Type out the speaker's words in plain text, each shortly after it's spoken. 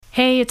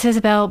Hey, it's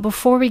Isabel.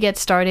 Before we get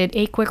started,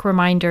 a quick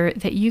reminder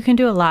that you can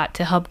do a lot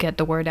to help get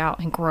the word out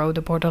and grow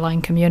the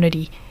Borderline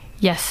community.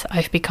 Yes,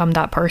 I've become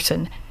that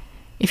person.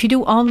 If you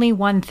do only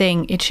one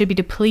thing, it should be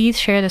to please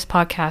share this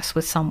podcast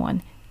with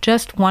someone.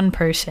 Just one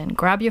person.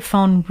 Grab your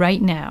phone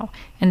right now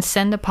and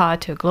send the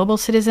pod to a global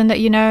citizen that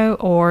you know,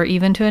 or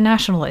even to a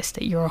nationalist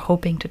that you're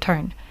hoping to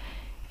turn.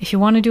 If you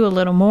want to do a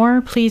little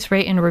more, please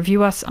rate and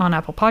review us on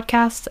Apple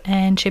Podcasts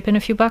and chip in a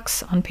few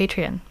bucks on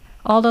Patreon.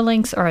 All the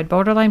links are at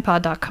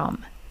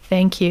borderlinepod.com.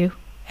 Thank you.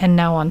 And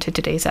now on to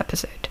today's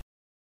episode.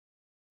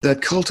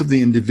 That cult of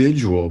the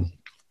individual,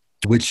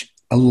 which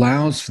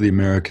allows for the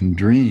American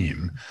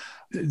dream,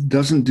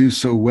 doesn't do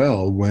so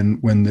well when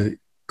the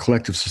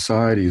collective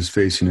society is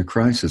facing a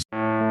crisis.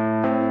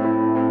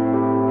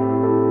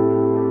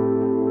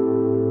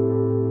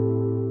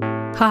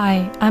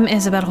 Hi, I'm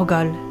Isabel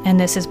Rogol, and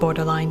this is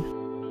Borderline.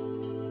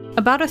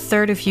 About a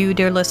third of you,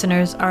 dear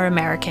listeners, are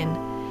American,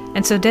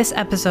 and so this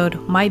episode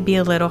might be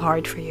a little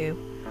hard for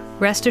you.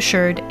 Rest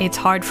assured, it's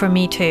hard for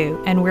me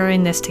too, and we're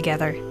in this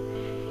together.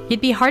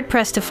 You'd be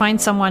hard-pressed to find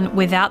someone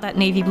without that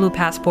navy blue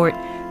passport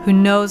who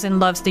knows and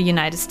loves the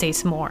United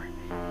States more.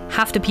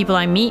 Half the people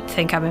I meet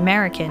think I'm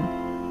American.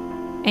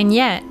 And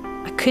yet,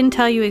 I couldn't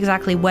tell you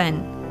exactly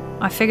when.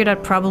 I figured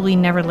I'd probably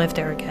never live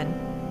there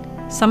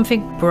again.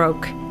 Something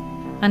broke.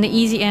 And the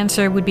easy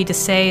answer would be to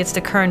say it's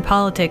the current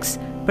politics,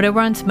 but it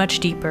runs much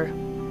deeper.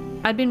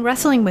 I'd been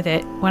wrestling with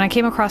it when I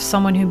came across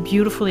someone who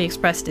beautifully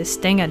expressed this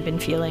thing I'd been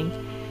feeling.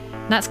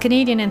 That's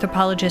Canadian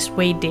anthropologist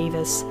Wade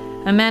Davis,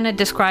 a man I'd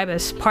describe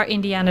as part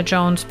Indiana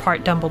Jones,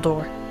 part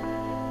Dumbledore.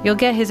 You'll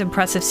get his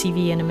impressive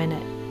CV in a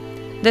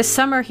minute. This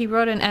summer, he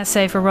wrote an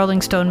essay for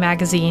Rolling Stone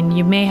magazine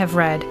you may have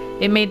read.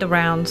 It made the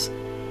rounds.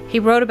 He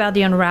wrote about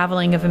the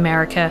unraveling of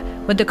America,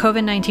 what the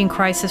COVID-19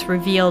 crisis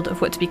revealed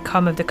of what's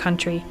become of the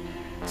country.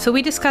 So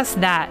we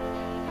discussed that,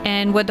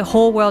 and what the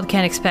whole world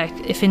can expect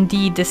if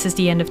indeed this is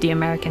the end of the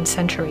American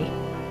century.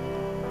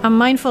 I'm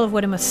mindful of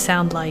what it must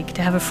sound like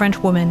to have a French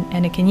woman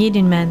and a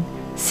Canadian man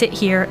sit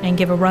here and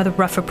give a rather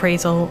rough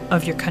appraisal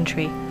of your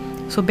country.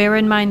 So bear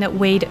in mind that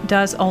Wade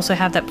does also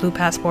have that blue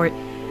passport,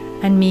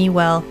 and me,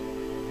 well,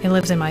 it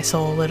lives in my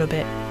soul a little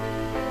bit.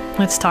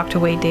 Let's talk to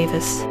Wade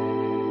Davis.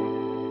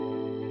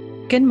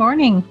 Good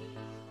morning.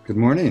 Good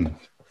morning.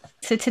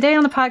 So today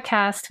on the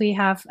podcast, we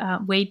have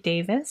Wade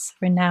Davis,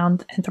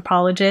 renowned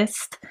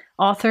anthropologist,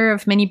 author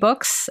of many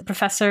books,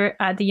 professor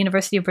at the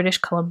University of British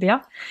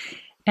Columbia,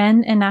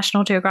 and a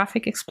National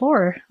Geographic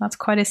explorer. That's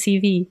quite a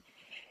CV.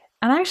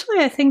 And actually,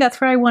 I think that's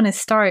where I want to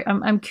start.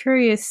 I'm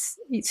curious.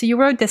 So you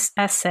wrote this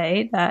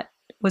essay that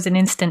was an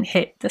instant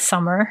hit this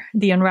summer,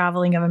 The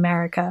Unraveling of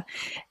America.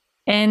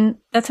 And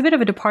that's a bit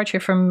of a departure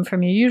from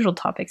your usual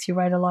topics. You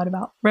write a lot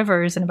about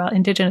rivers and about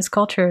indigenous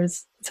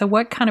cultures. So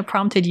what kind of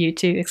prompted you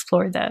to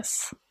explore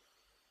this?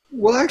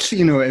 Well,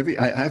 actually,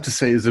 I have to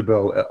say,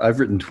 Isabel, I've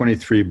written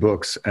 23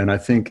 books, and I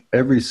think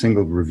every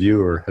single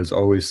reviewer has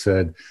always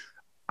said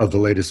of the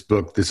latest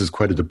book, this is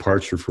quite a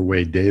departure for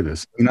Wade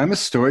Davis. And I'm a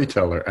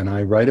storyteller, and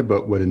I write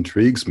about what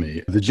intrigues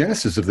me. The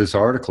genesis of this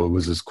article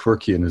was as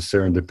quirky and as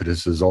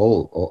serendipitous as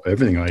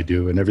everything I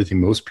do and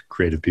everything most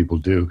creative people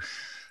do.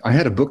 I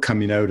had a book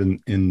coming out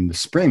in the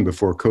spring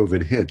before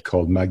COVID hit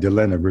called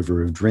Magdalena,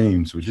 River of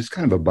Dreams, which is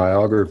kind of a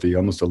biography,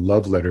 almost a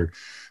love letter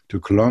to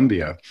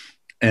Colombia.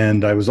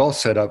 And I was all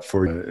set up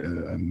for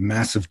a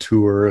massive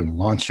tour and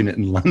launching it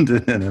in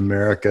London and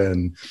America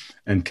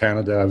and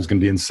Canada. I was going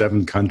to be in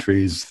 7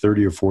 countries,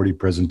 30 or 40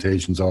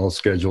 presentations all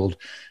scheduled.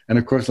 And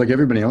of course, like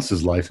everybody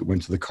else's life, it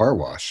went to the car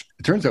wash.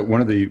 It turns out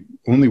one of the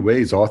only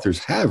ways authors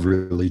have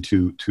really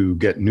to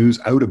get news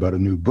out about a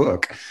new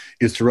book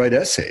is to write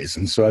essays.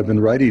 And so I've been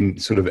writing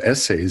sort of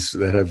essays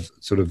that have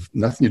sort of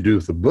nothing to do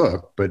with the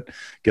book, but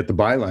get the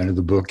byline of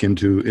the book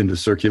into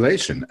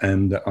circulation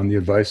and on the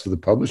advice of the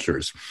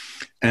publishers.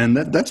 And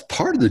that's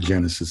part of the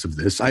genesis of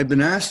this. I've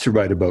been asked to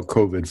write about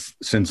COVID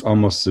since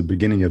almost the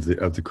beginning of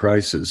the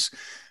crisis.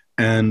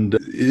 And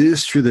it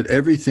is true that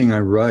everything I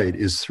write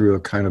is through a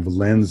kind of a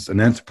lens, an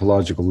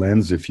anthropological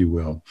lens, if you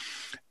will.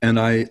 And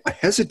I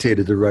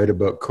hesitated to write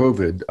about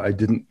COVID. I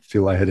didn't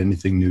feel I had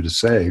anything new to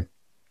say.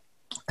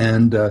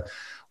 And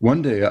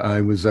one day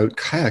I was out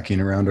kayaking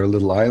around our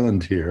little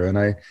island here, and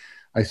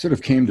I sort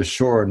of came to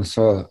shore and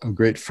saw a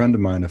great friend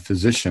of mine, a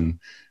physician,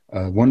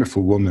 a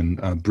wonderful woman,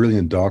 a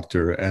brilliant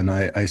doctor. And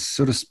I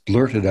sort of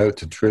blurted out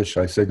to Trish,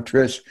 I said,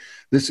 Trish,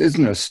 this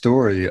isn't a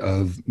story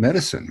of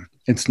medicine.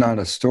 It's not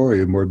a story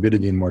of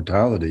morbidity and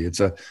mortality. It's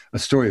a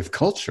story of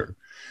culture.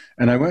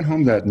 And I went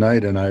home that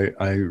night and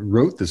I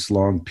wrote this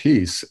long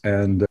piece,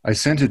 and I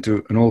sent it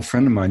to an old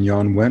friend of mine,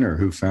 Jan Wenner,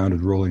 who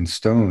founded Rolling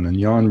Stone. And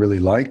Jan really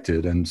liked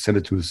it and sent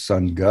it to his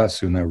son, Gus,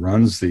 who now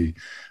runs the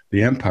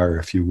empire,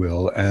 if you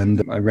will.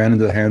 And I ran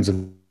into the hands of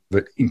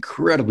an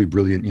incredibly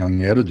brilliant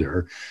young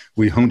editor.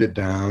 We honed it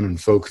down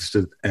and focused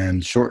it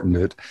and shortened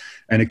it,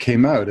 and it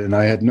came out. And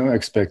I had no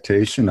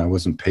expectation. I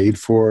wasn't paid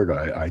for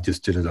it. I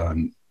just did it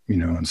on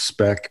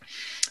spec.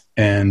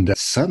 And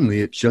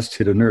suddenly it just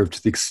hit a nerve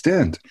to the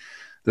extent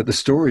that the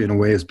story, in a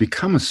way, has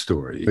become a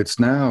story. It's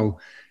now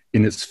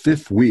in its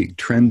 5th week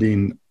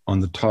trending on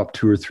the top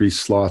 2 or 3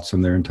 slots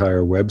on their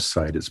entire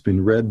website. It's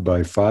been read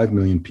by 5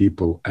 million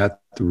people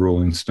at the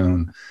Rolling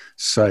Stone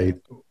site.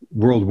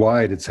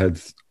 Worldwide, it's had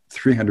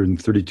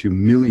 332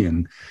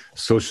 million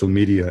social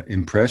media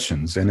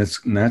impressions, and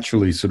it's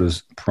naturally sort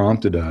of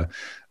prompted a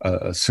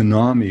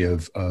tsunami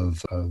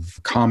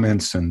of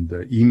comments and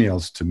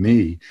emails to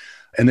me.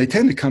 And they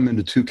tend to come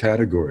into 2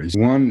 categories.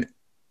 One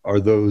are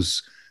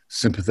those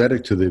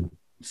sympathetic to the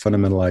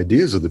fundamental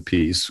ideas of the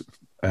piece,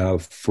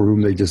 for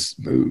whom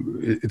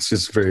it's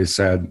just a very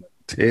sad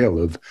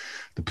tale of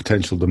the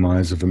potential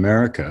demise of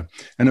America.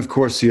 And of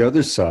course, the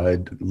other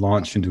side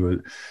launched into a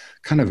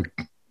kind of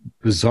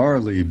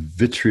bizarrely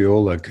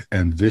vitriolic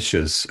and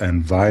vicious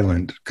and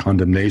violent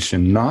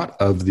condemnation, not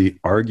of the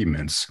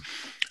arguments,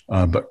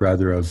 but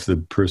rather of the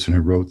person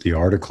who wrote the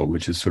article,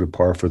 which is sort of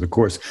par for the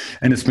course.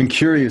 And it's been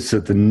curious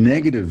that the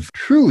negative,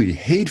 truly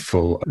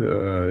hateful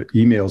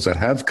emails that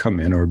have come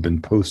in or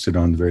been posted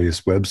on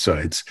various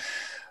websites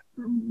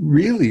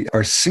really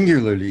are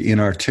singularly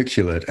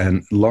inarticulate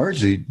and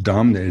largely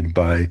dominated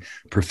by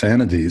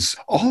profanities,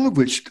 all of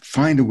which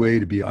find a way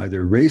to be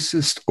either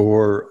racist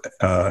or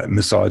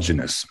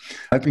misogynist.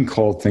 I've been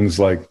called things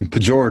like,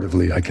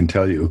 pejoratively, I can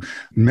tell you,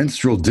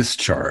 menstrual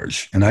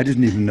discharge. And I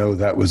didn't even know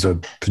that was a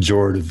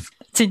pejorative.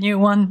 It's a new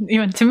one,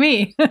 even to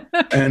me.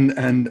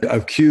 and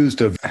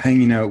accused of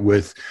hanging out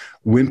with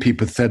wimpy,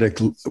 pathetic,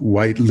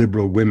 white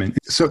liberal women.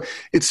 So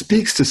it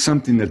speaks to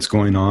something that's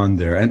going on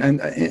there.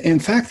 And in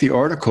fact, the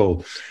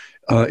article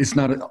is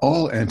not at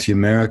all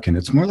anti-American.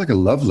 It's more like a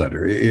love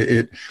letter.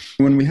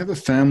 When we have a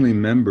family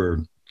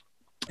member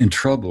in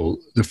trouble,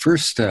 the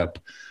first step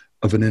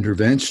of an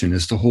intervention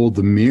is to hold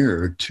the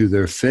mirror to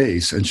their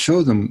face and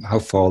show them how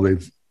far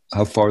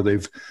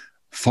they've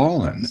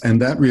fallen. And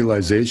that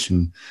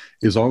realization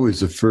is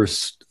always the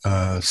first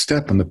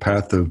step on the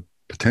path of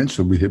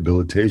potential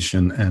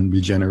rehabilitation and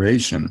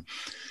regeneration.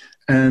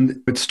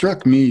 And it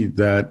struck me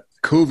that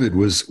COVID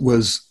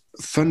was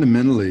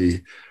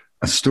fundamentally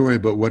a story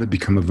about what had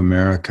become of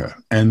America.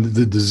 And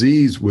the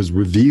disease was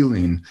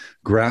revealing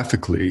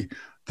graphically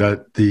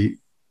that the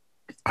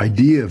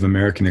idea of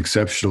American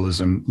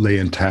exceptionalism lay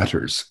in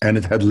tatters, and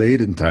it had laid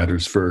in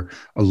tatters for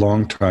a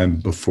long time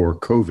before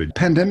COVID.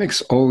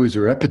 Pandemics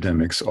or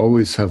epidemics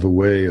always have a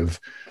way of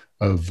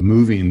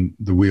moving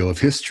the wheel of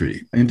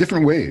history in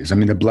different ways. I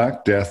mean, the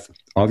Black Death,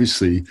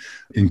 obviously,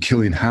 in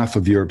killing half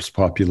of Europe's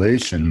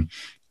population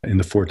in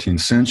the 14th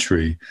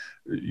century,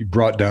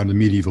 brought down the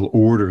medieval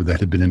order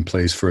that had been in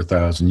place for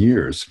 1,000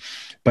 years.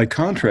 By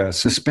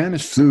contrast, the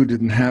Spanish flu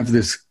didn't have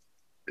this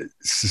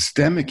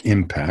systemic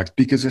impact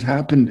because it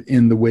happened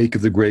in the wake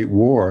of the Great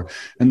War,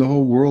 and the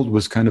whole world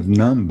was kind of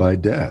numb by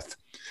death.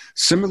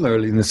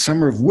 Similarly, in the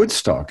summer of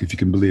Woodstock, if you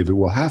can believe it,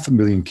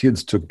 500,000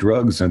 kids took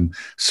drugs and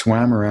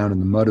swam around in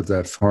the mud of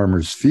that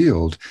farmer's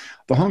field.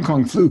 The Hong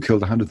Kong flu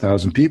killed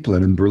 100,000 people,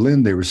 and in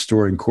Berlin, they were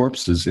storing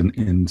corpses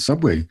in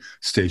subway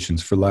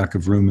stations for lack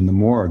of room in the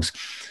morgues.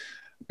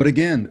 But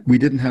again, we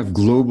didn't have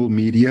global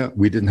media,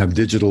 we didn't have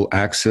digital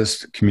access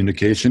to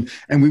communication,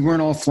 and we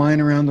weren't all flying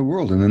around the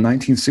world. In the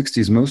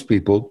 1960s, most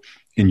people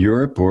in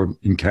Europe or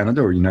in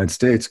Canada or United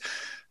States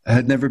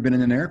had never been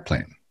in an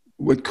airplane.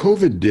 What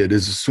COVID did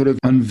is sort of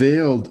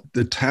unveiled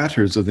the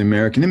tatters of the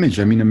American image.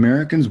 I mean,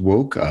 Americans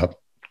woke up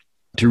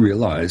to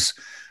realize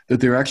that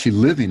they're actually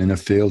living in a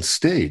failed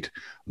state,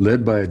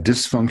 led by a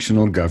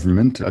dysfunctional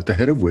government, at the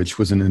head of which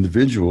was an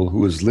individual who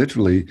was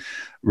literally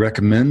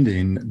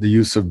recommending the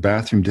use of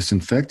bathroom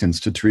disinfectants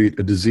to treat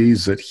a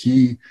disease that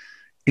he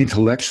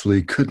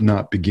intellectually could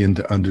not begin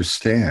to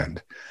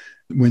understand.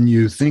 When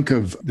you think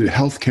of the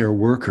healthcare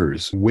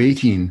workers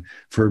waiting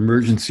for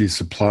emergency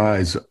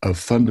supplies of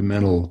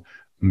fundamental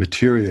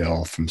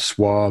material, from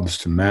swabs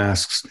to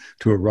masks,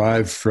 to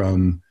arrive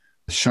from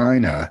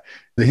China,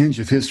 the hinge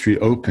of history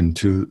opened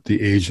to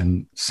the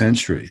Asian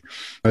century.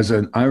 As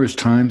an Irish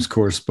Times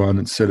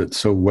correspondent said it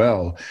so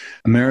well,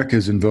 America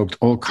has invoked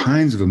all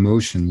kinds of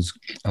emotions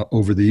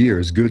over the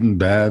years, good and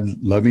bad,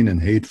 loving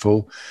and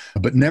hateful,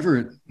 but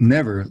never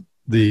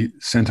the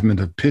sentiment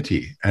of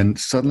pity. And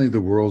suddenly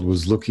the world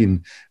was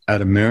looking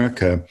at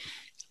America,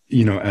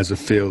 as a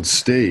failed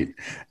state.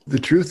 The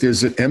truth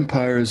is that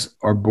empires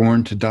are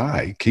born to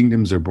die.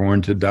 Kingdoms are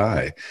born to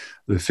die.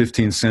 The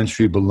 15th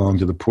century belonged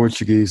to the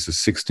Portuguese, the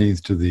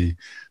 16th to the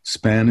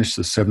Spanish,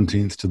 the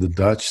 17th to the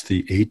Dutch,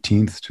 the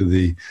 18th to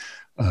the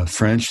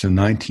French, the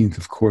 19th,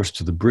 of course,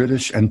 to the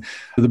British. And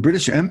the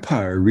British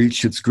Empire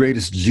reached its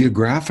greatest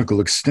geographical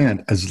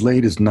extent as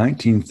late as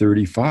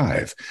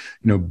 1935.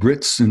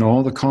 Brits in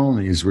all the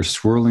colonies were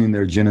swirling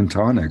their gin and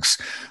tonics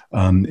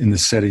in the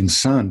setting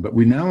sun. But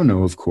we now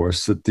know, of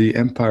course, that the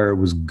empire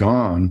was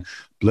gone,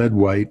 bled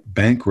white,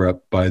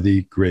 bankrupt by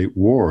the Great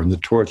War, and the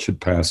torch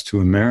had passed to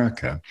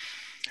America.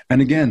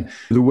 And again,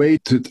 the way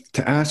to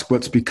ask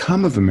what's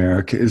become of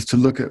America is to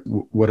look at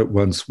what it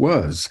once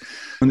was.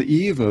 On the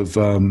eve of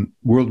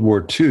World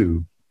War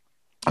II,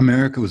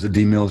 America was a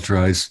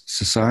demilitarized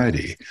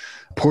society.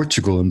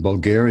 Portugal and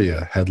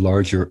Bulgaria had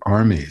larger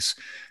armies.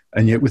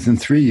 And yet within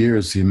 3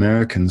 years, the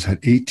Americans had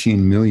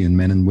 18 million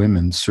men and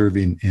women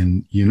serving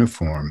in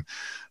uniform.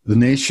 The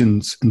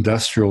nation's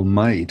industrial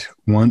might,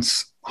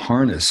 once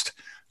harnessed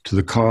to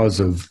the cause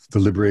of the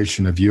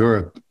liberation of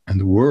Europe and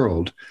the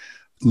world,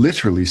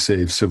 literally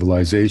saved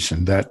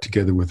civilization, that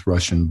together with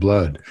Russian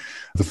blood.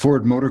 The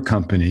Ford Motor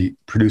Company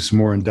produced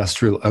more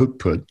industrial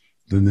output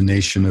than the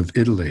nation of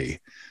Italy.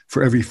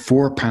 For every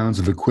 4 pounds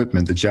of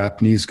equipment the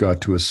Japanese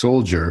got to a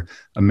soldier,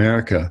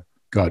 America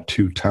got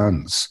 2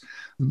 tons.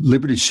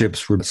 Liberty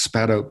ships were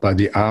spat out by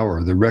the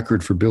hour. The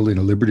record for building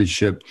a Liberty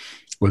ship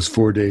was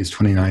 4 days,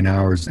 29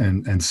 hours,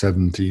 and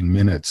 17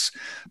 minutes.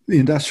 The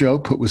industrial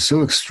output was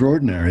so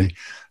extraordinary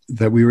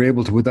that we were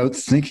able to, without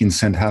thinking,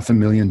 send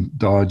 500,000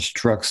 Dodge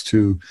trucks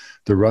to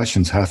the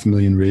Russians,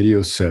 500,000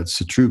 radio sets.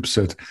 The troops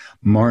that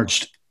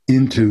marched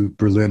into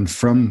Berlin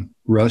from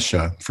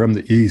Russia, from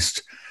the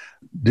east,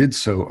 did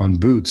so on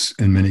boots,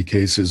 in many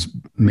cases,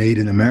 made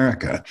in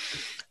America.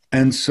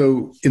 And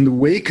so in the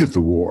wake of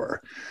the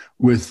war,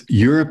 with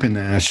Europe in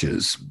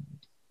ashes,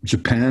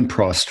 Japan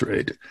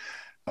prostrate,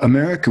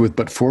 America, with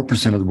but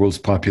 4% of the world's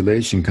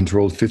population,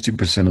 controlled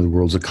 50% of the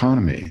world's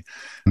economy,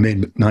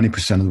 made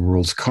 90% of the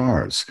world's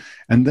cars.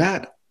 And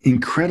that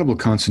incredible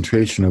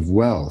concentration of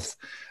wealth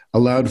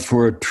allowed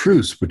for a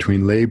truce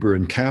between labor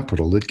and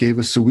capital that gave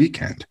us a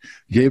weekend,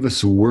 gave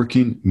us a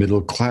working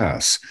middle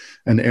class,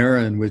 an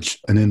era in which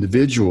an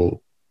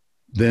individual,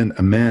 then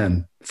a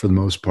man for the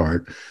most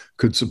part,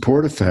 could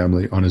support a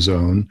family on his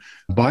own,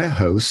 buy a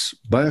house,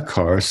 buy a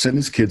car, send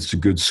his kids to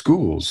good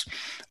schools.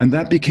 And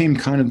that became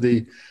kind of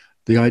the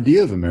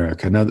idea of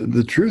America. Now,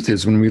 the truth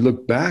is, when we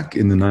look back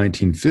in the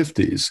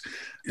 1950s,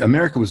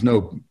 America was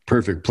no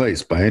perfect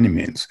place by any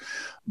means,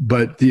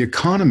 but the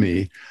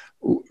economy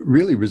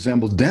really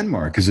resembled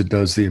Denmark as it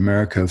does the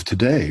America of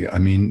today. I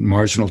mean,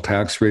 marginal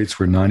tax rates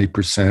were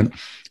 90%.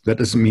 That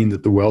doesn't mean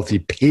that the wealthy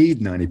paid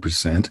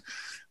 90%,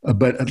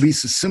 but at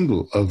least a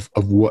symbol of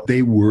what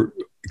they were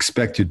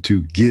expected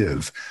to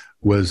give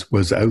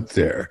was out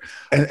there.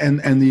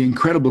 And the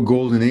incredible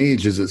golden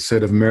age, as it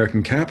said, of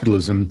American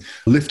capitalism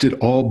lifted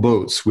all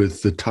boats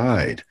with the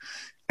tide.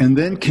 And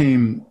then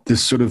came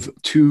this sort of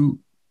 2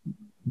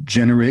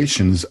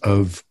 generations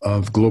of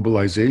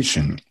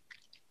globalization,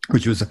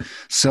 which was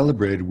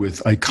celebrated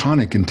with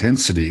iconic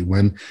intensity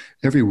when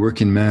every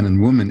working man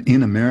and woman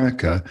in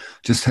America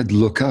just had to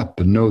look up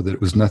and know that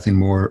it was nothing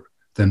more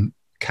than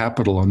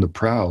capital on the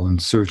prowl in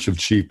search of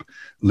cheap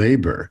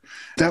labor.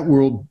 That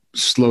world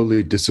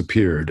slowly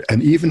disappeared.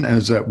 And even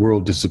as that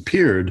world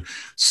disappeared,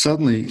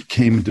 suddenly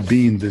came into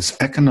being this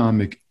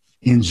economic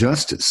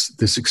injustice,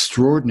 this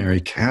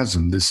extraordinary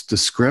chasm, this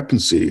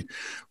discrepancy,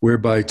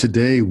 whereby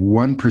today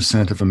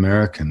 1% of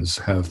Americans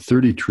have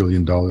 $30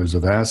 trillion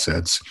of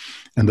assets,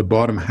 and the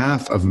bottom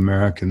half of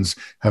Americans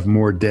have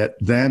more debt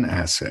than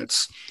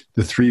assets.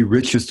 The 3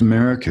 richest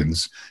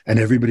Americans, and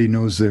everybody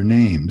knows their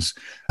names,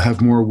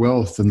 have more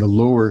wealth than the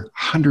lower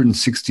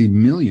 160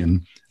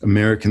 million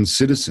American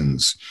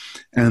citizens.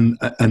 And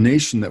a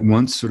nation that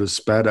once sort of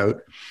spat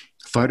out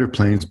fighter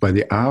planes by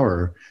the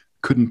hour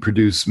couldn't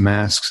produce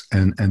masks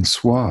and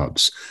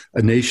swabs.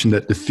 A nation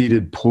that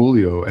defeated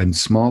polio and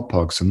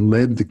smallpox and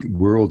led the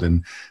world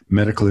in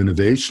medical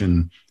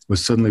innovation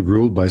was suddenly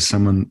ruled by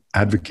someone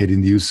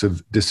advocating the use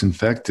of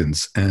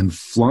disinfectants and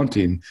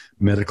flaunting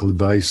medical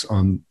advice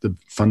on the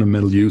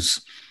fundamental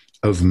use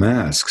of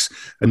masks.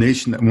 A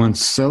nation that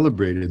once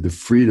celebrated the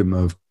freedom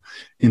of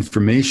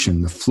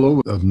information, the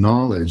flow of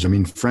knowledge. I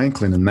mean,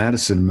 Franklin and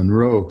Madison,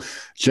 Monroe,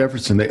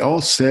 Jefferson, they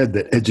all said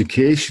that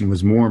education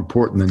was more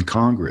important than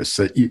Congress,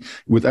 that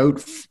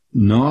without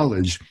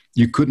knowledge,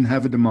 you couldn't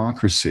have a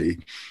democracy.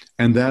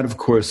 And that, of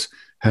course,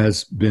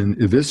 has been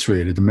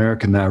eviscerated.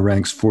 America now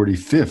ranks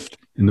 45th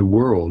in the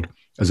world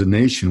as a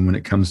nation when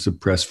it comes to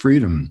press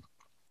freedom.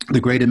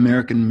 The great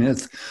American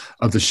myth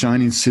of the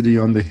shining city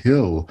on the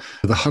hill,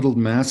 the huddled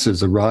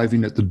masses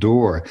arriving at the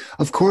door.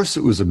 Of course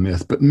it was a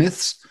myth, but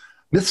myths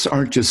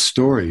aren't just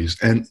stories,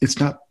 and it's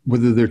not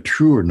whether they're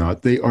true or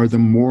not. They are the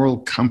moral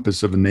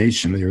compass of a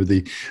nation. They are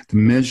the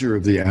measure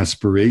of the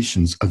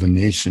aspirations of a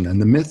nation.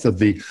 And the myth of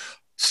the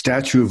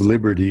Statue of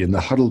Liberty and the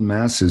huddled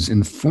masses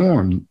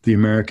informed the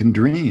American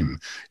dream.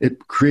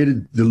 It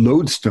created the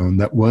lodestone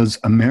that was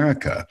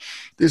America.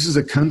 This is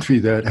a country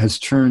that has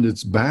turned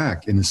its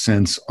back, in a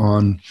sense,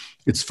 on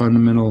its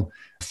fundamental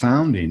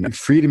founding.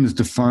 Freedom is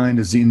defined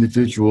as the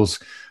individual's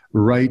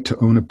right to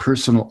own a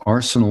personal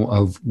arsenal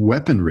of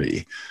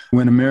weaponry.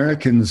 When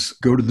Americans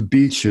go to the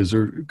beaches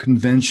or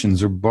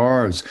conventions or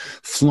bars,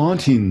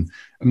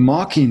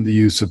 mocking the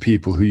use of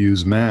people who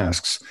use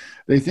masks,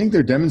 they think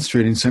they're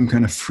demonstrating some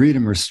kind of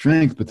freedom or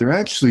strength, but they're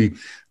actually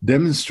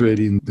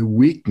demonstrating the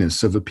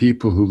weakness of a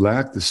people who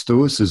lack the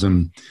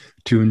stoicism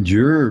to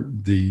endure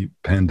the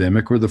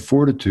pandemic or the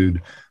fortitude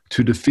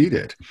to defeat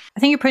it. I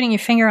think you're putting your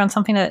finger on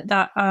something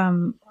that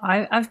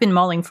I've been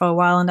mulling for a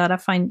while and that I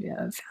find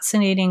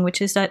fascinating,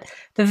 which is that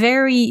the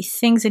very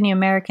things in the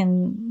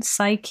American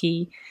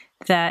psyche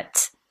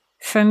that,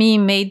 for me,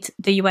 made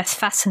the US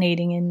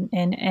fascinating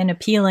and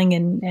appealing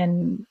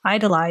and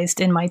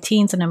idolized in my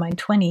teens and in my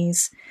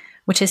 20s,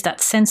 which is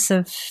that sense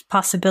of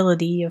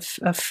possibility,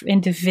 of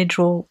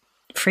individual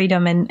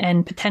freedom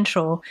and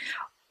potential,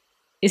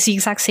 it's the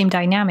exact same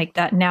dynamic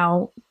that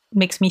now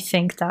makes me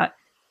think that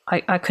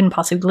I couldn't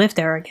possibly live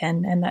there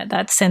again, and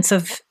that sense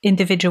of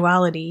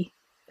individuality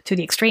to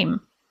the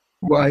extreme.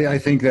 Well, I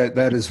think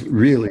that is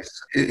really,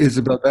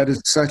 Isabel, that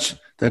is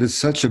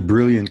such a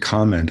brilliant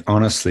comment,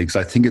 honestly, because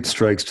I think it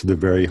strikes to the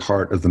very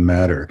heart of the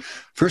matter.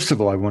 First of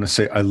all, I want to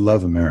say I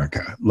love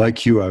America.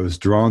 Like you, I was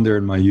drawn there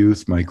in my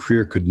youth. My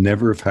career could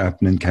never have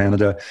happened in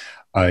Canada.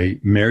 I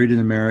married an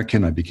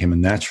American. I became a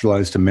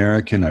naturalized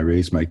American. I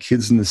raised my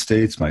kids in the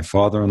States. My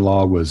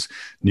father-in-law was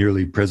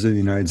nearly president of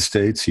the United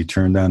States. He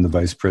turned down the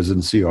vice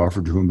presidency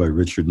offered to him by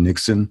Richard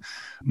Nixon.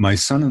 My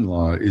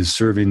son-in-law is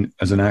serving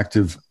as an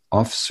active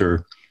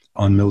officer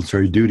on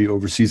military duty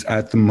overseas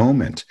at the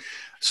moment.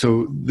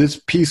 So this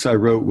piece I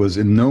wrote was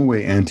in no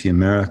way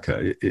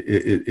anti-America.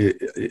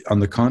 On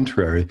the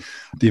contrary,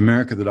 the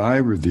America that I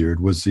revered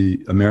was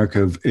the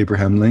America of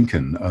Abraham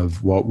Lincoln,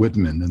 of Walt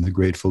Whitman and the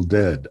Grateful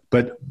Dead.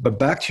 But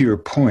back to your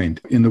point,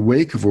 in the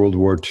wake of World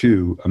War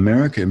II,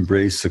 America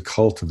embraced the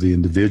cult of the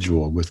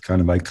individual with kind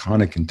of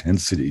iconic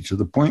intensity to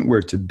the point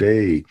where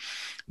today,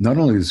 not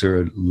only is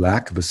there a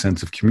lack of a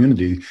sense of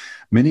community,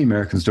 many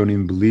Americans don't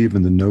even believe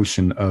in the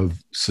notion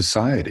of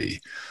society.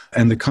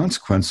 And the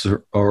consequences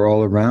are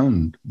all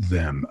around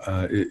them.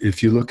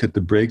 If you look at the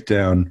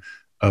breakdown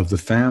of the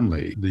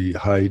family, the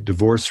high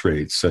divorce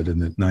rates that in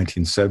the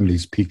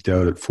 1970s peaked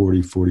out at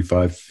 40,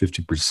 45,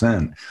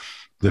 50%,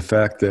 the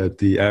fact that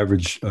the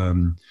average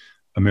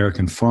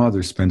American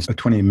father spends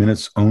 20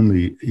 minutes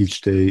only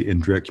each day in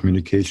direct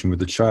communication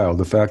with a child,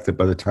 the fact that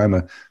by the time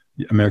an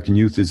American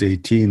youth is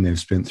 18, they've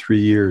spent 3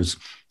 years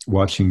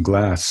watching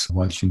glass,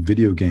 watching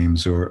video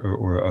games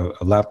or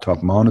a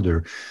laptop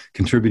monitor,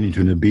 contributing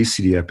to an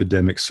obesity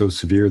epidemic so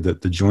severe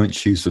that the Joint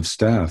Chiefs of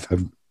Staff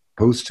have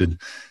posted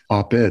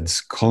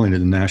op-eds calling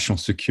it a national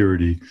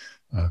security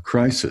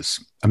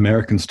crisis.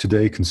 Americans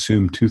today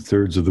consume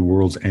 2/3 of the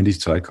world's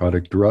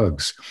antipsychotic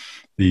drugs.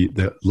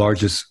 The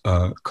largest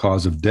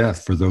cause of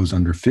death for those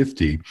under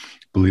 50,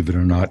 believe it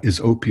or not, is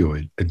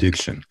opioid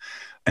addiction.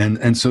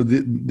 And so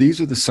these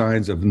are the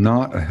signs of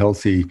not a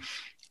healthy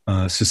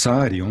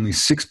society. Only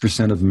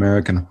 6% of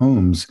American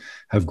homes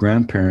have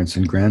grandparents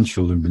and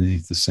grandchildren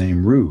beneath the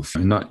same roof.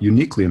 And not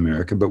uniquely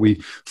American, but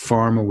we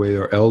farm away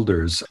our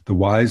elders, the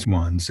wise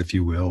ones, if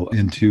you will,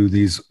 into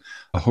these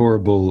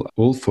horrible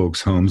old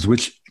folks' homes,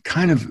 which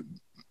kind of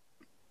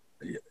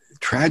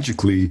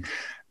tragically,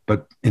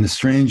 but in a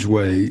strange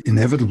way,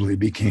 inevitably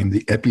became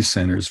the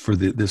epicenters for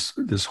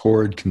this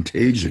horrid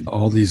contagion.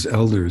 All these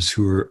elders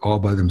who are all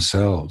by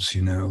themselves,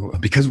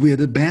 because we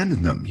had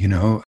abandoned them,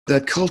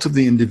 That cult of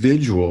the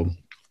individual,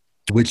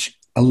 which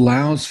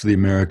allows for the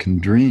American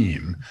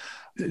dream,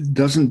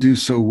 doesn't do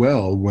so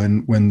well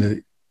when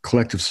the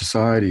collective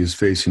society is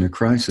facing a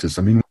crisis.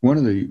 I mean, one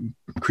of the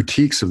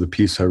critiques of the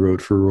piece I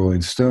wrote for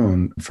Rolling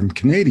Stone from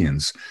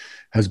Canadians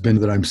has been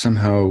that I'm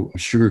somehow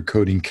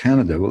sugarcoating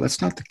Canada. Well,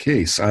 that's not the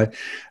case.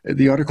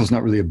 The article is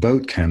not really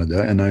about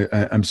Canada, and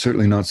I'm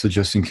certainly not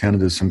suggesting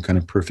Canada is some kind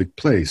of perfect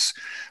place.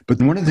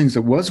 But one of the things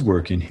that was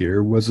working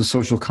here was a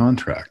social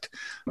contract,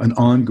 an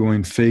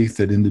ongoing faith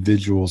that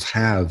individuals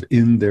have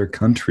in their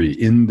country,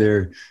 in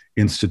their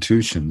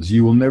institutions.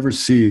 You will never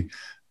see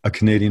a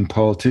Canadian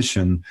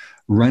politician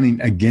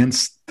running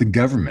against the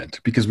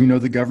government because we know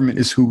the government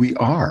is who we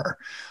are.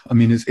 I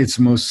mean, it's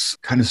the most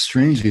kind of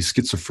strangely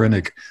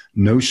schizophrenic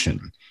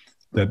notion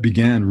that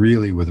began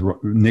really with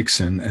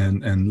Nixon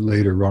and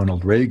later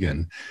Ronald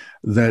Reagan,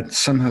 that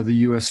somehow the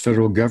U.S.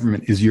 federal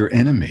government is your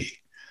enemy,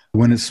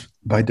 when it's,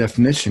 by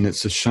definition,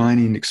 it's a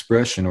shining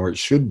expression, or it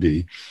should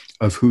be,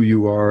 of who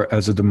you are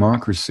as a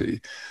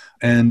democracy.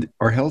 And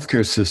our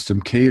healthcare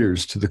system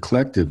caters to the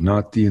collective,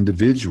 not the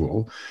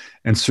individual,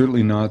 and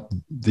certainly not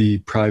the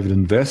private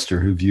investor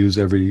who views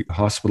every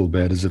hospital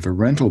bed as if a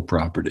rental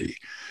property.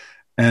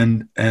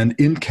 And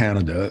in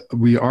Canada,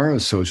 we are a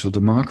social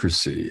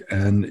democracy,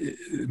 and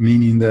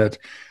meaning that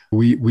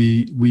we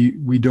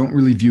don't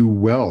really view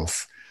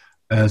wealth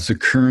as a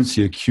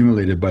currency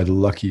accumulated by the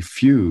lucky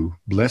few,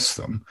 bless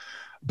them,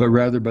 but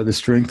rather by the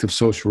strength of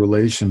social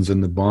relations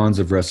and the bonds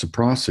of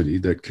reciprocity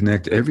that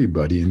connect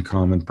everybody in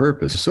common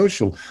purpose.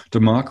 Social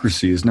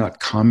democracy is not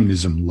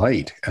communism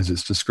light, as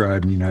it's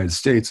described in the United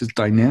States. It's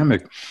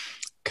dynamic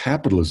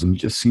capitalism,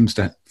 just seems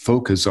to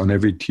focus on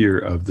every tier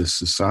of this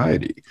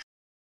society.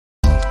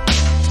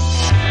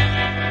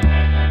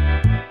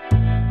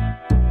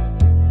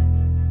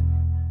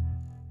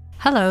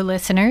 Hello,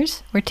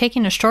 listeners. We're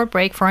taking a short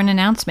break for an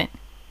announcement.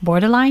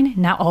 Borderline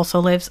now also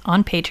lives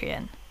on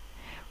Patreon.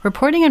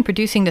 Reporting and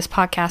producing this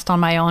podcast on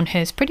my own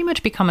has pretty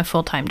much become a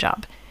full-time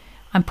job.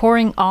 I'm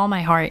pouring all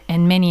my heart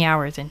and many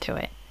hours into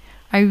it.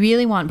 I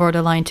really want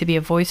Borderline to be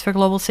a voice for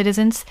global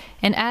citizens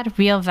and add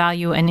real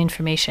value and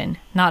information,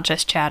 not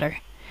just chatter.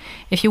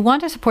 If you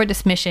want to support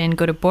this mission,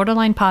 go to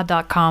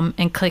borderlinepod.com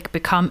and click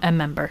Become a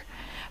Member.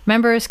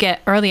 Members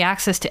get early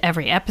access to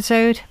every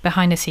episode,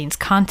 behind-the-scenes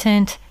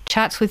content,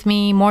 chats with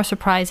me, more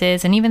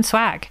surprises, and even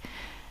swag.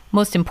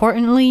 Most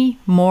importantly,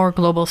 more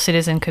global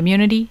citizen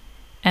community,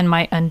 and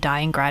my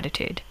undying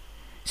gratitude.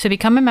 So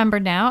become a member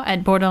now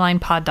at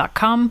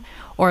borderlinepod.com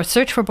or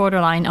search for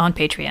Borderline on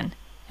Patreon.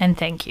 and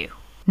thank you.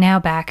 Now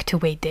back to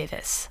Wade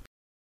Davis.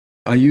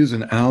 I use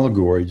an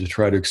allegory to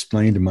try to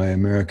explain to my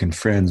American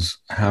friends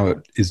how it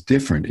is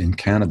different in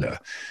Canada.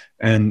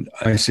 And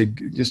I say,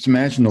 just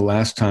imagine the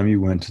last time you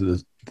went to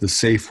the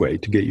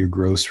Safeway to get your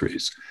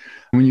groceries.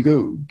 When you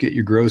go get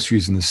your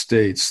groceries in the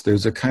States,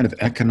 there's a kind of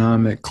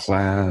economic,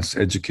 class,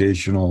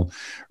 educational,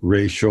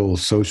 racial,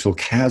 social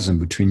chasm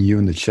between you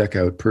and the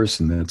checkout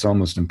person that it's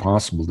almost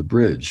impossible to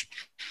bridge.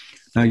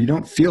 Now, you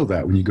don't feel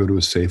that when you go to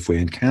a Safeway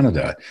in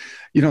Canada.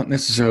 You don't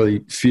necessarily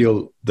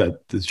feel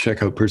that the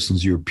checkout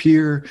person's your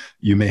peer.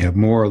 You may have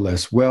more or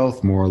less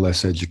wealth, more or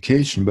less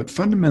education, but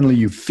fundamentally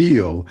you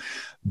feel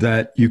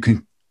that you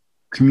can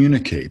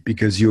communicate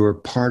because you're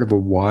part of a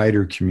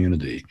wider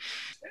community.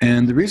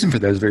 And the reason for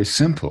that is very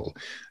simple.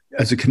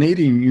 As a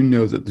Canadian, you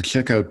know that the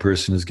checkout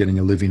person is getting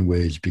a living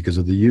wage because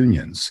of the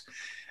unions.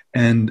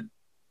 And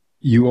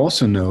you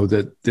also know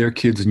that their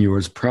kids and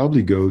yours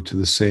probably go to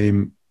the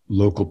same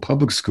local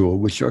public school,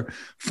 which are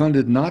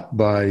funded not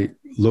by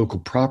local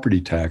property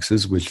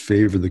taxes, which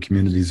favor the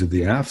communities of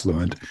the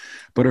affluent,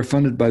 but are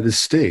funded by the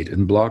state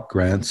and block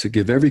grants that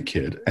give every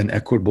kid an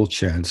equitable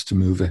chance to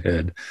move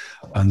ahead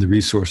on the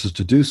resources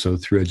to do so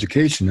through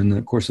education. And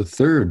of course, a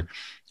third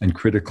and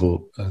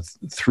critical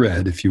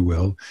thread, if you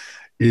will,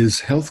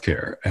 is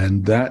healthcare.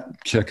 And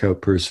that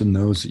checkout person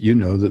knows that you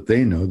know that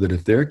they know that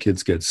if their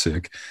kids get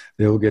sick,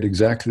 they will get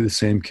exactly the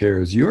same care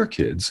as your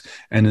kids,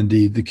 and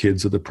indeed the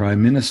kids of the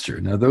prime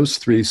minister. Now, those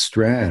three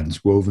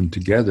strands woven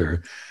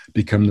together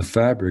become the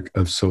fabric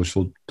of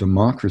social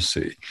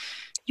democracy.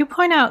 You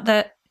point out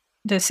that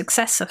the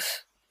success of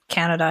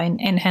Canada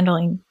in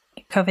handling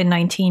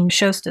COVID-19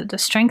 shows the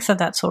strength of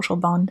that social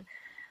bond.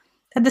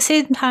 At the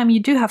same time, you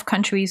do have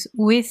countries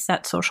with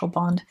that social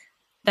bond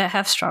that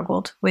have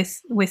struggled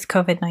with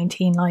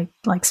COVID-19,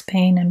 like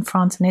Spain and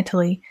France and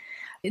Italy.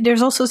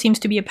 There's also seems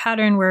to be a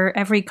pattern where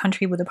every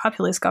country with a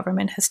populist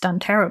government has done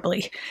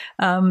terribly.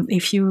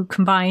 If you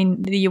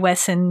combine the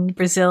US and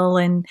Brazil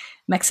and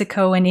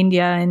Mexico and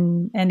India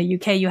and the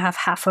UK, you have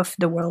half of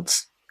the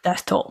world's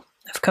death toll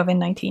of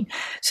COVID-19.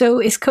 So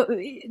does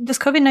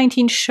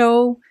COVID-19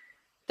 show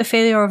the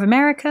failure of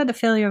America, the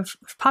failure of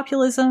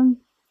populism?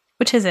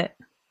 Which is it?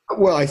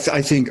 Well, I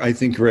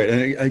think right.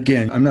 And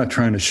again, I'm not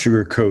trying to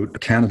sugarcoat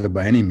Canada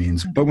by any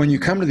means, but when you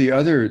come to the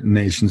other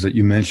nations that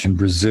you mentioned,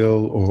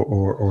 Brazil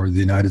or the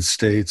United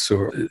States,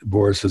 or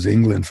Boris says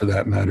England for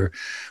that matter,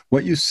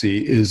 what you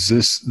see is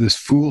this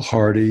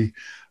foolhardy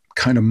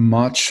kind of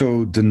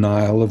macho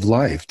denial of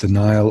life,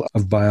 denial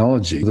of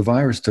biology. The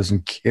virus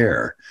doesn't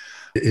care.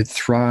 It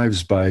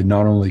thrives by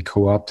not only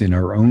co-opting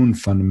our own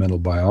fundamental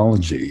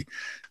biology,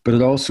 but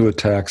it also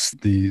attacks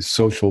the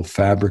social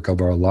fabric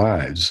of our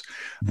lives,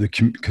 the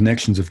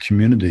connections of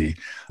community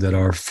that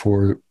are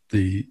for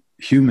the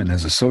human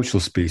as a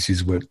social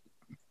species, what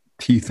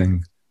teeth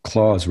and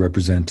claws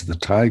represent to the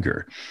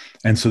tiger.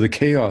 And so the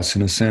chaos,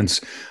 in a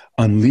sense,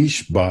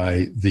 unleashed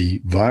by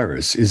the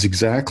virus is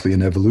exactly,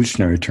 in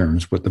evolutionary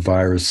terms, what the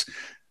virus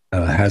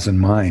has in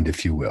mind,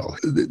 if you will.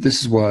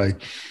 This is why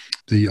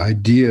the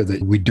idea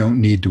that we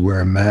don't need to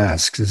wear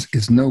masks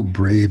is no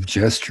brave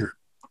gesture.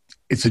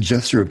 It's a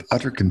gesture of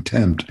utter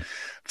contempt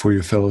for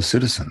your fellow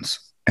citizens.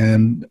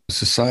 And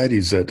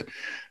societies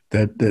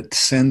that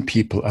send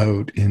people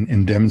out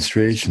in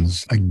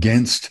demonstrations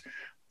against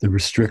the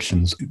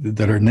restrictions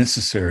that are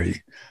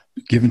necessary,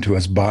 given to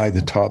us by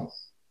the top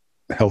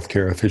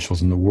healthcare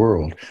officials in the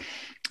world,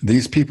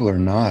 these people are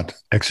not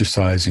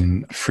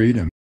exercising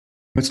freedom.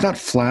 It's not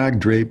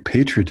flag-draped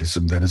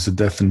patriotism that is the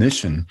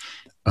definition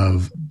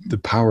of the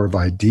power of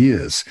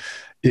ideas.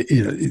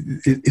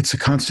 It's a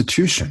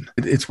constitution.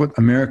 It's what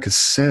America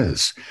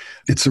says.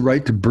 It's the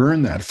right to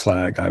burn that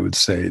flag, I would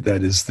say,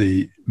 that is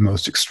the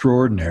most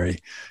extraordinary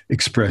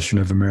expression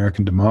of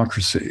American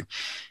democracy.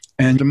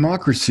 And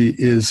democracy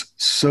is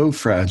so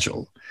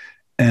fragile.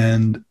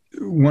 And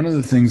one of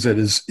the things that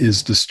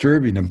is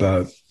disturbing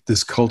about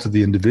this cult of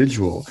the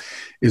individual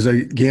is,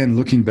 again,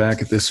 looking back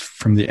at this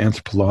from the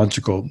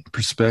anthropological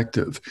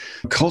perspective,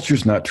 culture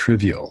is not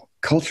trivial.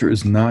 Culture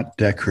is not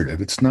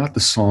decorative. It's not the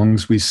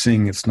songs we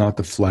sing. It's not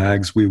the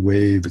flags we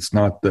wave. It's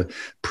not the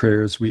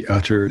prayers we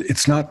utter.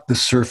 It's not the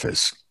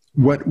surface.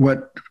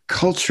 What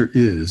culture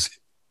is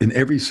in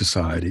every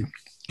society,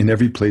 in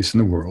every place in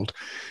the world,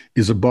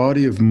 is a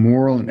body of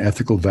moral and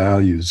ethical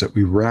values that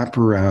we wrap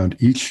around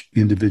each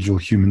individual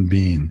human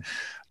being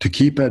to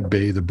keep at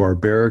bay the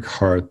barbaric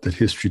heart that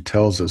history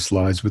tells us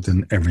lies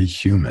within every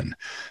human.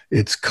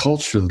 It's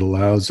culture that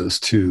allows us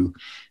to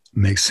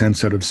make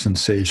sense out of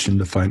sensation,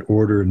 to find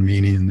order and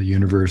meaning in the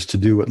universe, to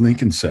do what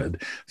Lincoln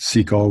said,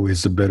 seek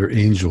always the better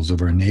angels of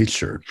our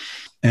nature.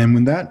 And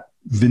when that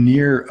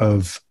veneer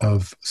of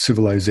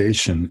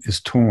civilization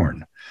is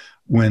torn,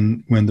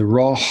 when the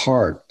raw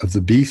heart of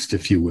the beast,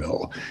 if you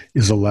will,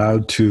 is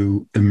allowed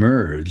to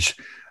emerge,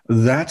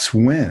 that's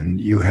when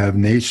you have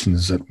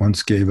nations that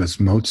once gave us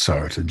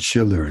Mozart and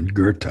Schiller and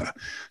Goethe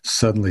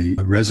suddenly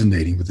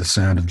resonating with the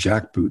sound of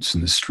jackboots in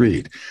the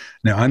street.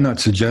 Now, I'm not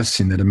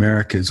suggesting that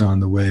America is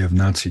on the way of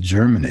Nazi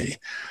Germany,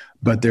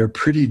 but they're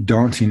pretty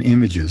daunting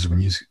images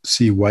when you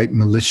see white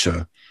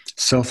militia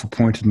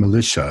self-appointed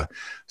militia,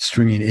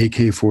 stringing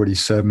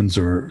AK-47s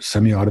or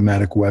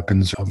semi-automatic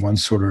weapons of one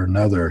sort or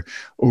another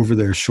over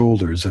their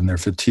shoulders and their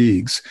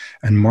fatigues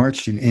and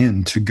marching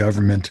into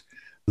government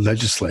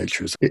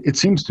legislatures. It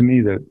seems to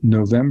me that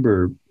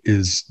November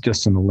is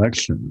just an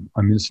election.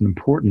 I mean, it's an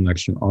important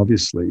election,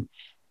 obviously,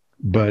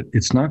 but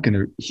it's not going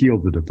to heal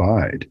the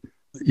divide.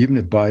 Even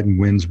if Biden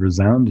wins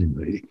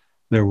resoundingly,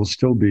 there will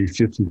still be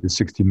 50 to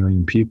 60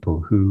 million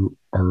people who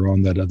are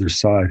on that other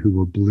side who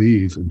will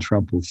believe, and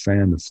Trump will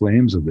fan the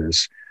flames of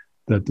this,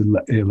 that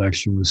the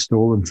election was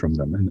stolen from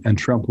them. And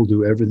Trump will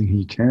do everything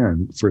he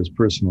can for his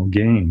personal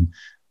gain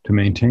to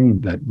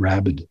maintain that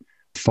rabid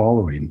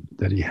following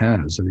that he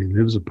has, that he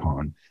lives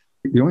upon.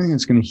 The only thing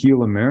that's going to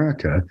heal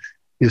America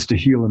is to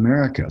heal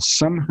America.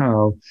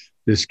 Somehow,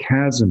 this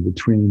chasm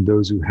between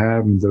those who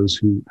have and those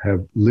who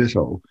have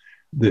little,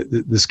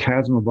 this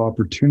chasm of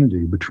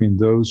opportunity between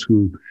those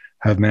who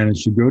have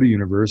managed to go to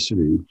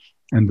university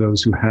and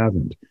those who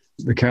haven't,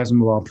 the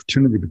chasm of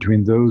opportunity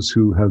between those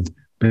who have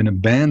been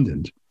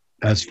abandoned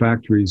as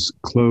factories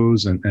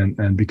close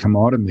and become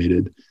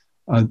automated,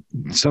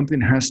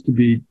 something has to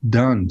be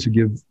done to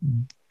give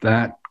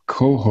that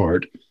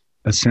cohort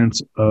a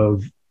sense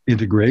of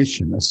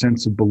integration, a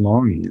sense of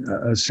belonging,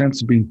 a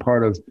sense of being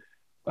part of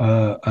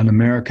an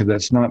America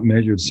that's not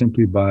measured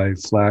simply by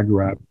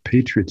flag-wrapped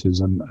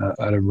patriotism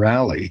at a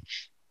rally,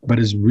 but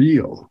is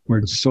real,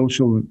 where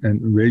social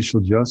and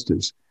racial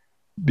justice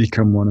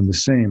become one and the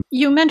same.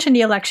 You mentioned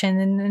the election,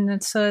 and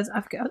it's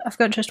I've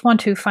got just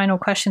two final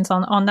questions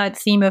on that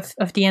theme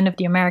of the end of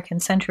the American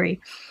century.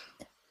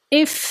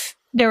 If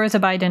there is a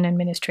Biden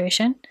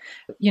administration,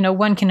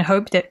 one can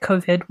hope that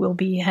COVID will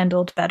be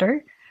handled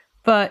better,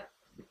 but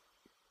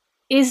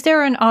is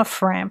there an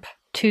off-ramp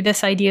to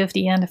this idea of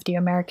the end of the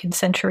American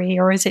century,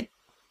 or is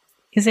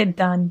it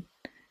done?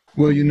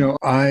 Well,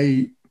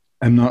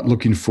 I'm not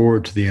looking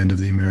forward to the end of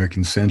the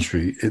American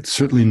century. It's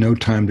certainly no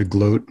time to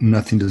gloat,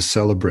 nothing to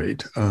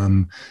celebrate.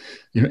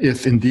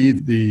 If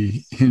indeed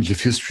the hinge of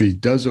history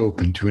does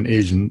open to an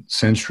Asian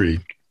century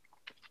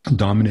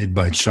dominated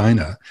by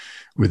China,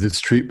 with its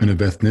treatment of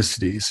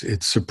ethnicities,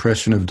 its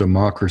suppression of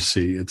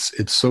democracy,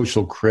 its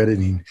social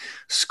crediting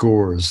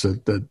scores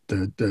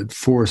that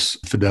force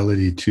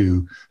fidelity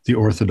to the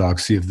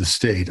orthodoxy of the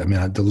state. I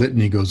mean, the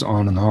litany goes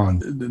on and on.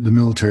 The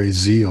military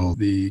zeal,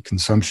 the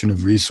consumption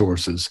of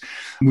resources.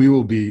 We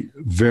will be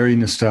very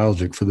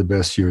nostalgic for the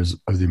best years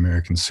of the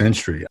American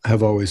century. I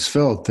have always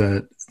felt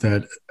that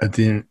at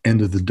the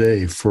end of the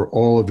day, for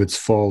all of its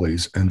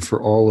follies and for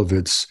all of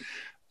its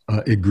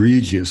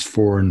egregious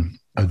foreign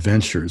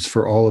adventures,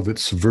 for all of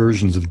its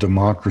versions of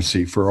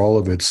democracy, for all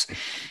of its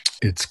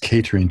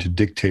catering to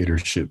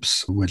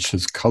dictatorships, which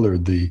has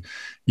colored the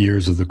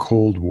years of the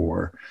Cold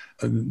War,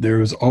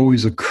 there is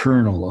always a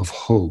kernel of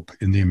hope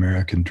in the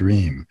American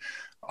dream.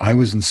 I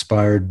was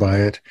inspired by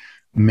it.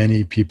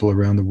 Many people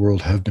around the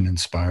world have been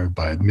inspired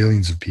by it.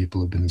 Millions of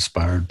people have been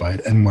inspired by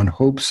it. And one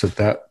hopes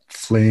that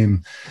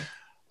flame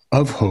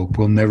of hope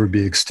will never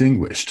be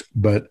extinguished.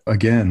 But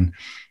again,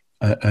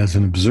 as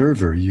an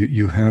observer,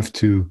 you have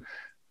to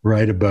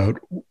write about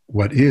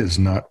what is,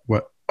 not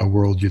what a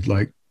world you'd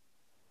like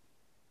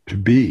to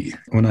be.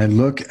 When I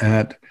look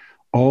at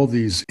all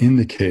these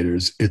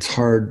indicators, it's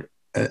hard,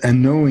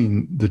 and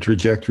knowing the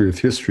trajectory of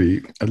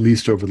history, at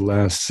least over the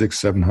last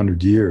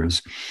 600-700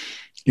 years,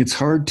 it's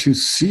hard to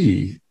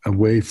see a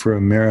way for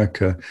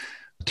America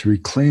to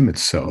reclaim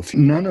itself.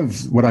 None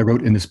of what I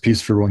wrote in this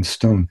piece for Rolling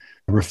Stone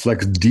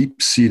reflects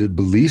deep-seated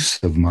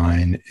beliefs of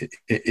mine.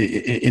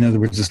 In other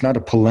words, it's not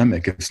a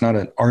polemic. It's not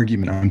an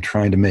argument I'm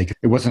trying to make.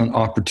 It wasn't an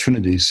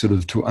opportunity sort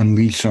of to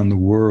unleash on the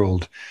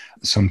world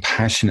some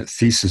passionate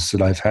thesis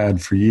that I've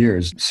had for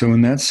years. So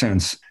in that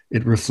sense,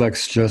 it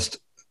reflects just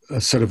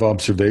a set of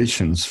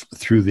observations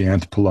through the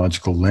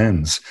anthropological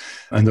lens.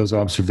 And those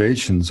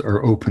observations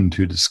are open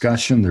to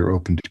discussion. They're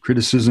open to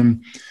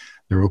criticism.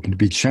 They're open to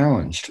be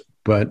challenged.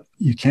 But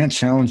you can't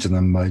challenge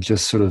them by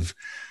just sort of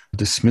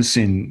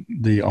dismissing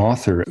the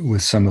author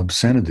with some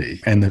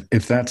obscenity. And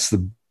if that's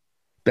the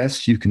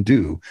best you can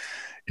do,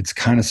 it's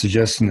kind of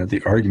suggesting that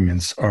the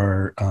arguments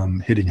are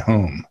hitting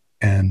home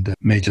and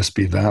may just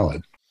be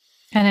valid.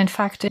 And in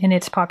fact, in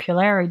its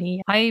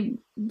popularity, I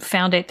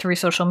found it through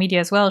social media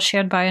as well,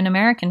 shared by an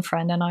American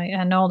friend,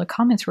 and all the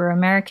comments were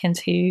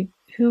Americans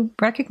who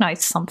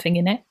recognized something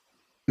in it.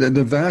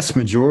 The vast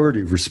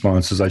majority of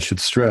responses, I should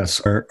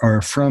stress,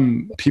 are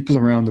from people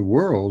around the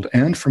world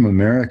and from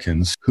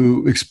Americans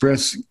who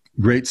express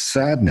great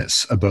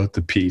sadness about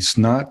the piece,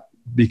 not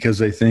because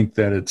they think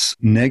that it's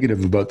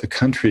negative about the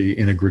country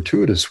in a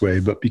gratuitous way,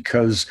 but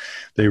because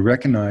they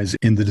recognize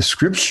in the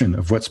description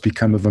of what's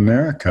become of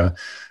America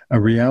a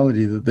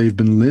reality that they've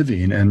been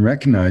living and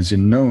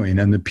recognizing, knowing,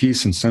 and the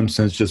piece in some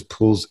sense just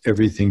pulls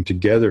everything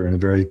together in a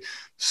very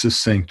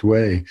succinct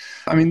way.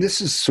 I mean, this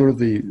is sort of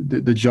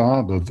the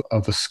job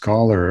of a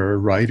scholar or a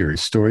writer, a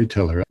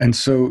storyteller. And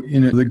so,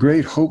 the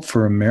great hope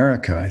for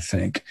America, I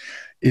think,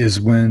 is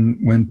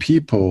when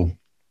people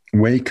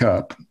wake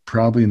up,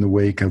 probably in the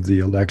wake of the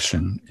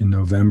election in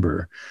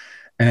November,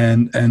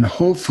 and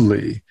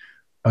hopefully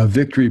a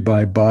victory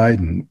by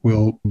Biden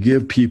will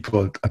give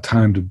people a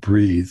time to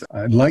breathe.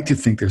 I'd like to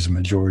think there's a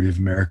majority of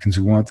Americans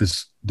who want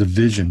this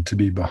division to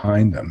be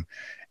behind them.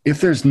 If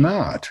there's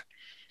not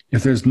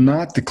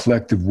the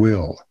collective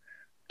will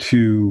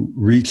to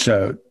reach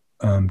out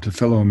to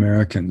fellow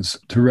Americans,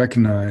 to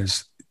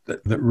recognize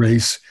that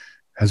race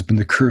has been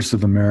the curse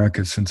of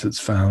America since its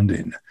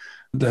founding,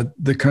 that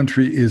the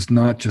country is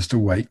not just a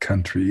white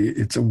country.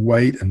 It's a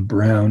white and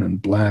brown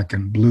and black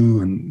and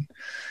blue and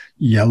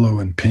yellow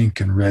and pink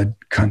and red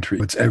country.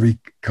 It's every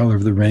color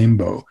of the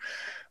rainbow.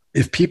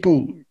 If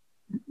people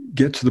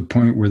get to the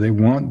point where they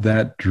want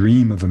that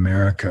dream of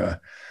America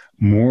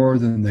more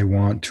than they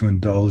want to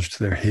indulge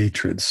to their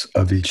hatreds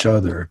of each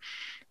other,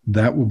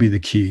 that will be the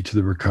key to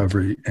the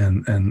recovery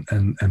and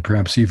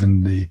perhaps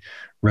even the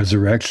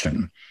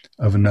resurrection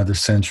of another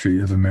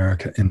century of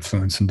America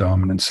influence and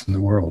dominance in the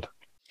world.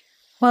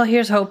 Well,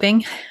 here's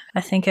hoping.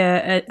 I think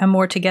a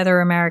more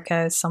together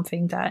America is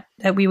something that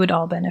we would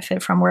all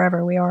benefit from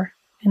wherever we are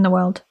in the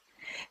world.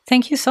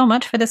 Thank you so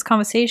much for this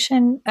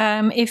conversation.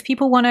 If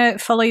people want to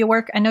follow your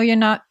work, I know you're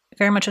not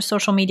very much a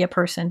social media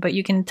person, but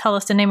you can tell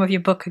us the name of your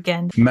book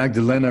again.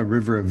 Magdalena,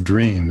 River of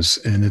Dreams,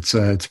 and it's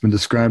been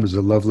described as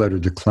a love letter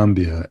to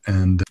Colombia.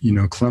 And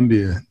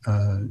Colombia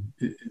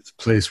is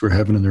a place where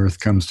heaven and earth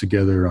comes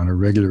together on a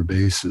regular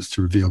basis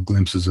to reveal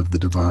glimpses of the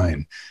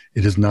divine.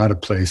 It is not a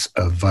place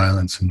of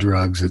violence and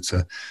drugs. It's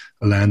a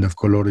land of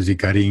colores y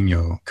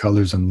cariño,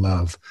 colors and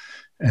love,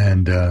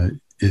 and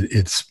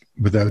it's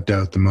without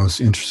doubt the most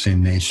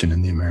interesting nation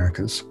in the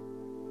Americas.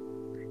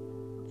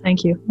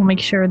 Thank you. We'll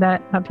make sure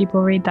that people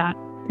read that.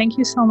 Thank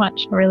you so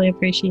much. I really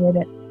appreciate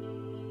it.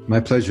 My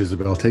pleasure,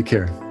 Isabel. Take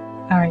care.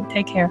 All right.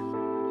 Take care.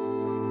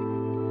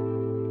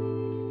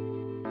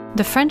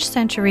 The French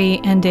century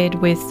ended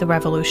with the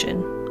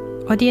Revolution,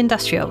 or the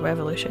Industrial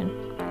Revolution,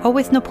 or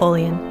with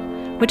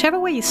Napoleon. Whichever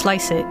way you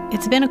slice it,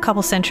 it's been a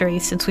couple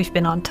centuries since we've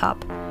been on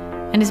top,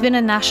 and it's been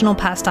a national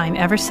pastime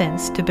ever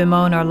since to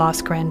bemoan our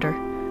lost grandeur.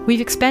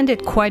 We've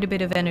expended quite a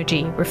bit of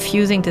energy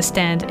refusing to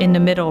stand in the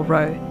middle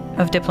row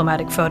of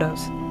diplomatic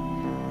photos.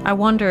 I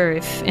wonder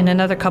if, in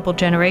another couple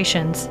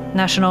generations,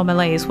 national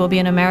malaise will be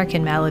an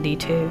American malady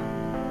too.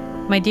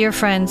 My dear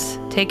friends,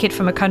 take it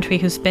from a country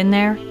who's been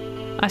there.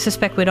 I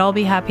suspect we'd all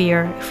be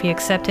happier if we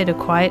accepted a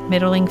quiet,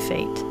 middling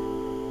fate.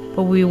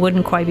 But we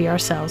wouldn't quite be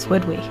ourselves,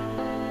 would we?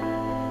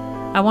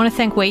 I want to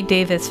thank Wade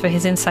Davis for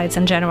his insights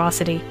and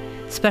generosity.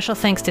 Special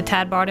thanks to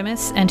Tad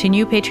Bartimus and to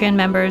new Patreon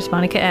members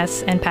Monica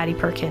S. and Patty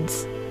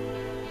Perkins.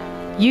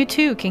 You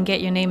too can get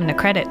your name in the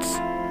credits.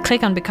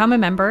 Click on Become a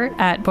Member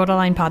at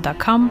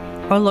borderlinepod.com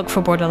or look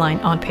for Borderline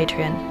on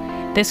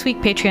Patreon. This week,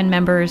 Patreon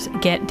members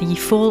get the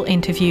full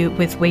interview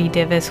with Wade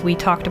Davis. We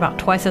talked about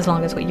twice as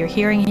long as what you're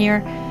hearing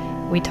here.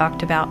 We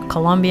talked about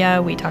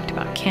Colombia, we talked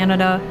about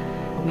Canada,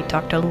 we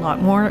talked a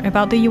lot more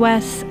about the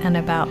US and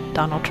about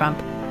Donald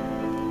Trump.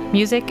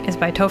 Music is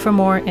by Topher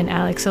Moore and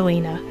Alex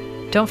Alina.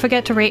 Don't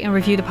forget to rate and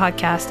review the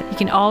podcast. You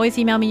can always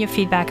email me your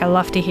feedback. I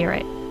love to hear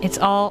it. It's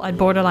all at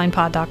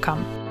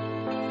borderlinepod.com.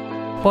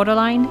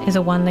 Borderline is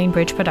a One Lane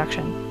Bridge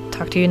production.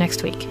 Talk to you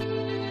next week.